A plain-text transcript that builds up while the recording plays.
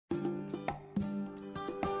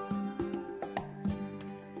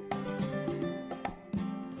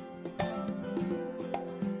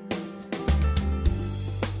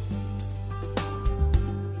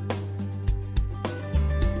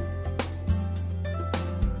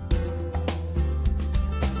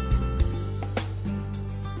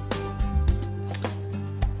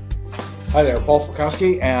Hi there, Paul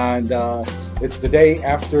Fukowski, and it's the day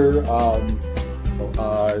after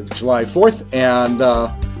July 4th, and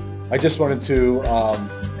I just wanted to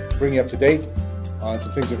bring you up to date on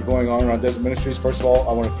some things that are going on around Desert Ministries. First of all,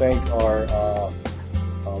 I want to thank our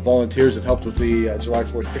volunteers that helped with the July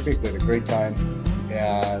 4th picnic. We had a great time,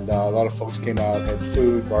 and a lot of folks came out, had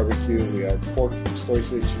food, barbecue. We had pork from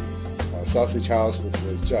Stoysage, Sausage House, which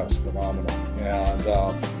was just phenomenal, and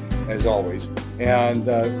as always, and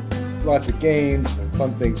lots of games and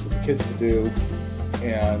fun things for the kids to do,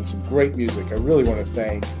 and some great music. I really want to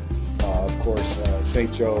thank, of course,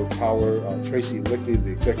 St. Joe Tower, Tracy Lichty, the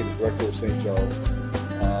executive director of St. Joe,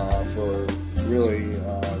 for really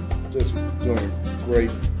just doing a great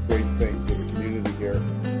thing for the community here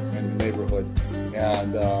and the neighborhood,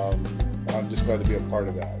 and I'm just glad to be a part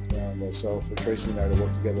of that. And so for Tracy and I to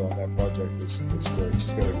work together on that project is great. She's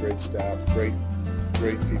got a great staff, great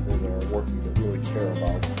people that are working that really care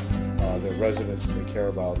about their residents, and they care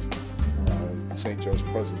about St. Joe's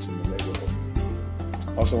presence in the neighborhood.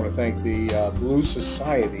 I also want to thank the Blues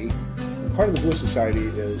Society. And part of the Blues Society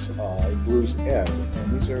is Blues Ed,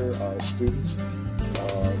 and these are students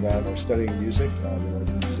that are studying music.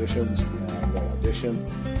 They're musicians, and they audition.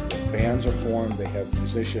 Bands are formed. They have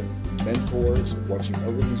musician mentors watching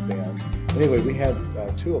over these bands. Anyway, we had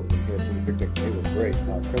two of them here for the picnic. They were great.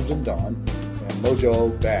 Crimson Dawn and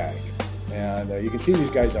Mojo Bag. And you can see these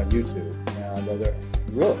guys on YouTube, and they're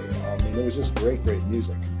really, it was just great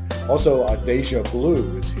music. Also, Deja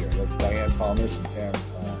Blue is here. That's Diane Thomas and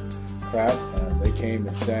Pam Pratt, and they came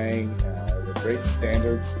and sang the great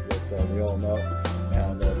standards that we all know,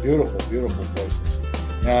 and beautiful voices.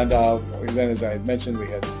 And then, as I had mentioned, we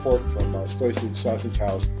had pork from Stoysage Sausage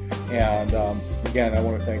House, and again, I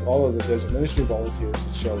want to thank all of the Desert Ministry volunteers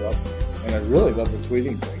that showed up. And I really love the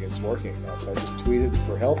tweeting thing. It's working. So I just tweeted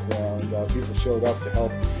for help, and people showed up to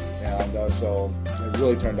help. And so it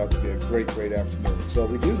really turned out to be a great afternoon. So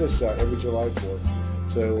we do this every July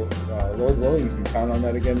 4th. So Lord willing, you can count on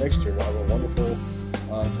that again next year. We'll have a wonderful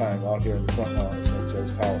time out here in the front lawn of St.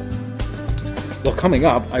 Joe's Tower. Well, coming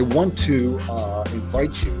up, I want to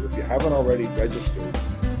invite you, if you haven't already registered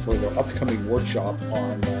for the upcoming workshop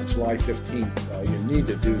on July 15th, you need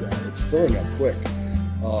to do that. It's filling up quick.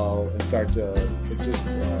 In fact, it's just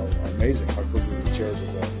amazing how quickly the chairs are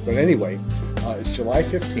going. But anyway, it's July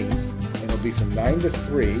 15th, and it'll be from 9 to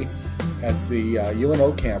 3 at the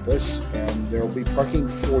UNO campus, and there will be parking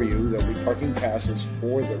for you. There will be parking passes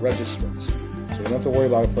for the registrants, so you don't have to worry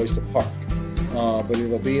about a place to park. But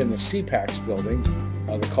it'll be in the CPACS building,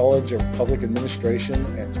 the College of Public Administration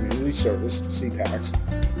and Community Service, CPACS,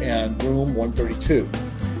 and room 132.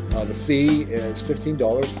 The fee is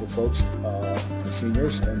 $15 for folks,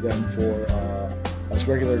 seniors, and then for us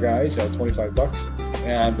regular guys, $25.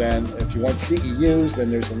 And then if you want CEUs,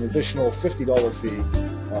 then there's an additional $50 fee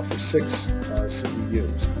for 6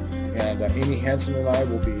 CEUs. And Amy Hansen and I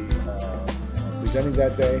will be presenting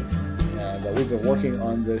that day. And we've been working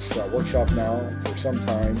on this workshop now for some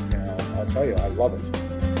time, and I'll tell you, I love it.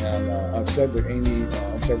 And I've said to Amy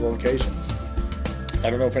on several occasions, I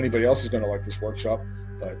don't know if anybody else is going to like this workshop,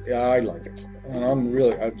 but yeah, I like it, and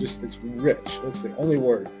it's rich. That's the only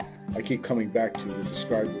word I keep coming back to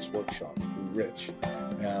describe this workshop, rich.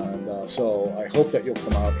 And so I hope that you'll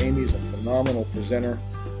come out. Amy's a phenomenal presenter,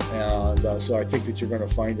 and so I think that you're going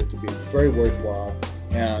to find it to be very worthwhile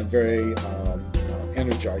and very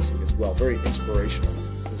energizing as well, very inspirational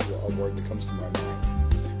is a word that comes to my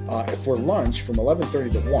mind. For lunch from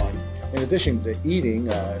 11:30 to 1, in addition to eating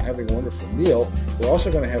and having a wonderful meal, we're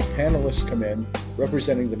also going to have panelists come in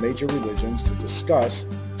representing the major religions to discuss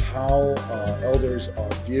how elders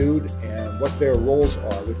are viewed and what their roles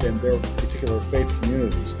are within their particular faith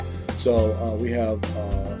communities. So we have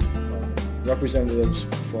representatives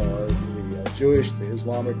for the Jewish, the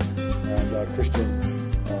Islamic, and Christian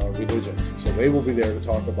religions. So they will be there to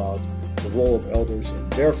talk about the role of elders in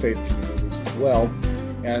their faith communities as well.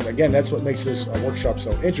 And again, that's what makes this workshop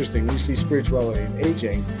so interesting. We see spirituality and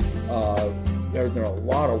aging. There's been a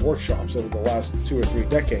lot of workshops over the last 2 or 3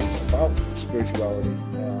 decades about spirituality,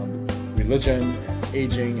 religion,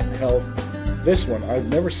 aging, and health. This one, I've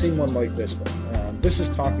never seen one like this one. This is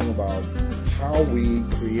talking about how we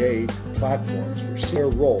create platforms for their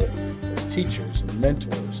role as teachers and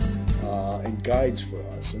mentors and guides for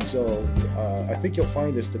us. And so I think you'll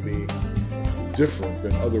find this to be different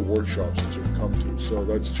than other workshops that you've come to. So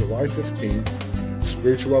that's July 15th,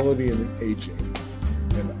 Spirituality and Aging,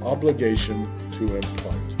 an Obligation to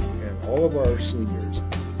Impart. And all of our seniors,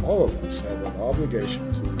 all of us have an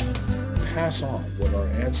obligation to pass on what our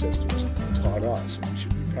ancestors taught us, and we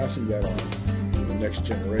should be passing that on to the next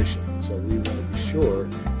generation. So we want to be sure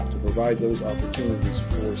to provide those opportunities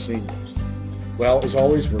for seniors? Well, as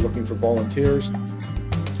always, we're looking for volunteers.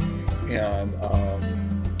 And,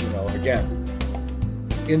 again,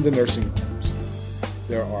 in the nursing homes,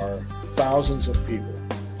 there are thousands of people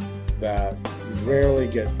that rarely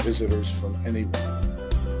get visitors from anyone.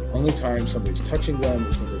 The only time somebody's touching them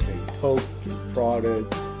is when they're being poked or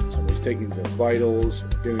prodded, somebody's taking their vitals, or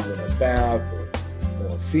giving them a bath,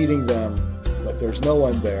 or feeding them, but there's no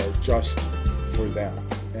one there just for them.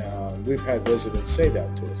 And we've had residents say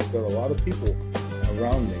that to us. There are a lot of people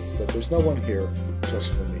around me, but there's no one here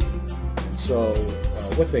just for me. And so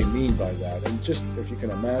what they mean by that, and just if you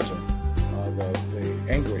can imagine the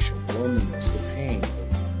anguish of loneliness, the pain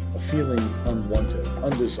of feeling unwanted,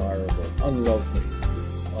 undesirable, unlovely,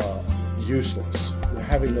 useless,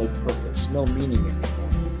 having no purpose, no meaning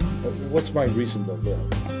anymore. What's my reason to live?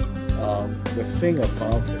 The thing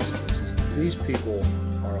about this is these people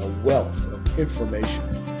are a wealth of information,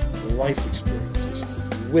 life experiences,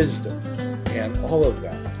 wisdom, and all of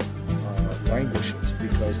that languishes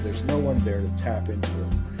because there's no one there to tap into it.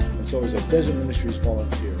 And so as a Desert Ministries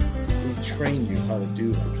volunteer, we train you how to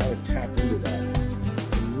do that, how to tap into that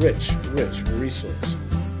rich resource.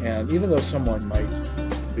 And even though someone might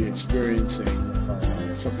be experiencing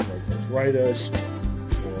something like arthritis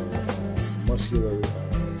or muscular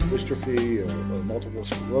dystrophy or multiple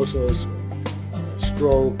sclerosis or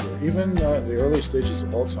stroke or even the early stages of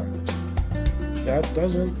Alzheimer's, that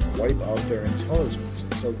doesn't wipe out their intelligence.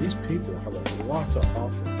 And so these people have a lot to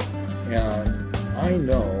offer. And I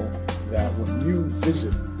know that when you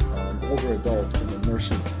visit an older adult in the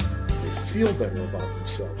nursing home, they feel better about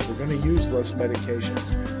themselves. They're going to use less medications.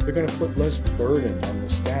 They're going to put less burden on the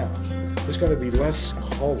staff. There's going to be less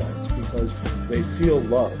call-outs because they feel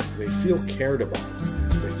loved. They feel cared about.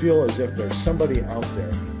 They feel as if there's somebody out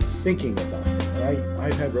there thinking about them. And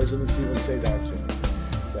I've had residents even say that to me.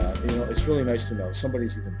 That, it's really nice to know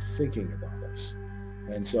somebody's even thinking about us.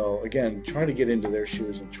 And so, again, try to get into their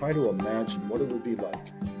shoes and try to imagine what it would be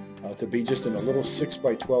like to be just in a little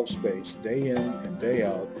 6x12 space, day in and day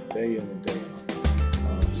out, day in and day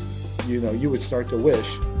out. You would start to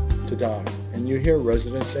wish to die. And you hear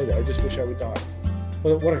residents say that, I just wish I would die.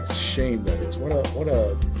 Well, what a shame that is. What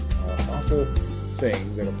a awful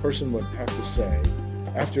thing that a person would have to say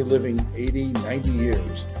after living 80, 90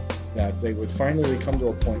 years, that they would finally come to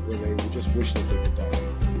a point where they would just wish that they could die.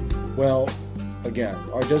 Well, again,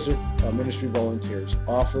 our Desert Ministry volunteers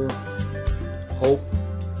offer hope,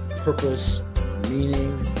 purpose,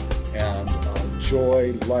 meaning, and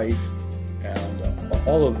joy, life, and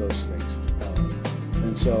all of those things.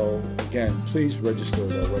 And so, again, please register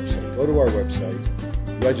at our website. Go to our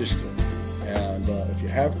website, register, and if you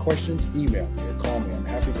have questions, email me or call me. I'm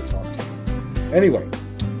happy to talk to you. Anyway,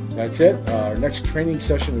 that's it. Our next training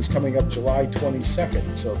session is coming up July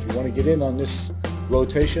 22nd. So if you want to get in on this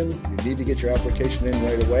rotation, you need to get your application in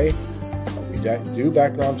right away. We do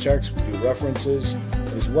background checks, we do references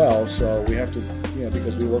as well. So we have to,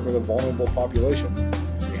 because we work with a vulnerable population,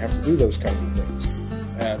 we have to do those kinds of things.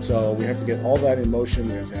 And so we have to get all that in motion.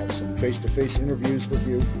 We have to have some face-to-face interviews with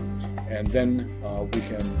you, and then we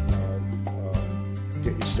can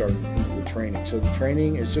get you started into the training. So the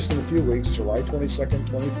training is just in a few weeks, July 22nd,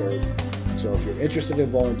 23rd. So if you're interested in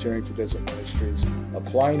volunteering for Desert Ministries,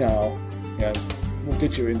 apply now, and we'll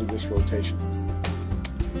get you into this rotation.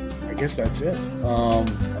 I guess that's it.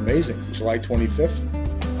 Amazing. July 25th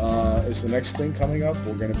is the next thing coming up.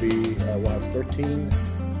 We're going to be, we'll have 13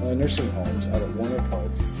 nursing homes out at Warner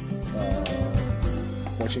Park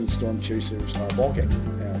watching the Storm Chasers ball game.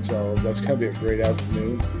 And so that's going to be a great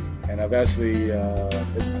afternoon. And I've asked the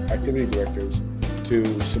activity directors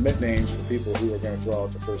to submit names for people who are going to throw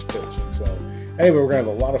out the first pitch. And so anyway, we're going to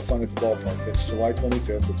have a lot of fun at the ballpark. That's July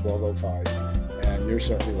 25th at 12:05, and you're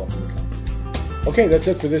certainly welcome to come. Okay, that's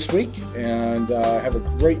it for this week, and have a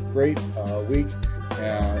great week,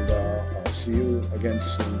 and I'll see you again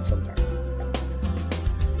soon sometime.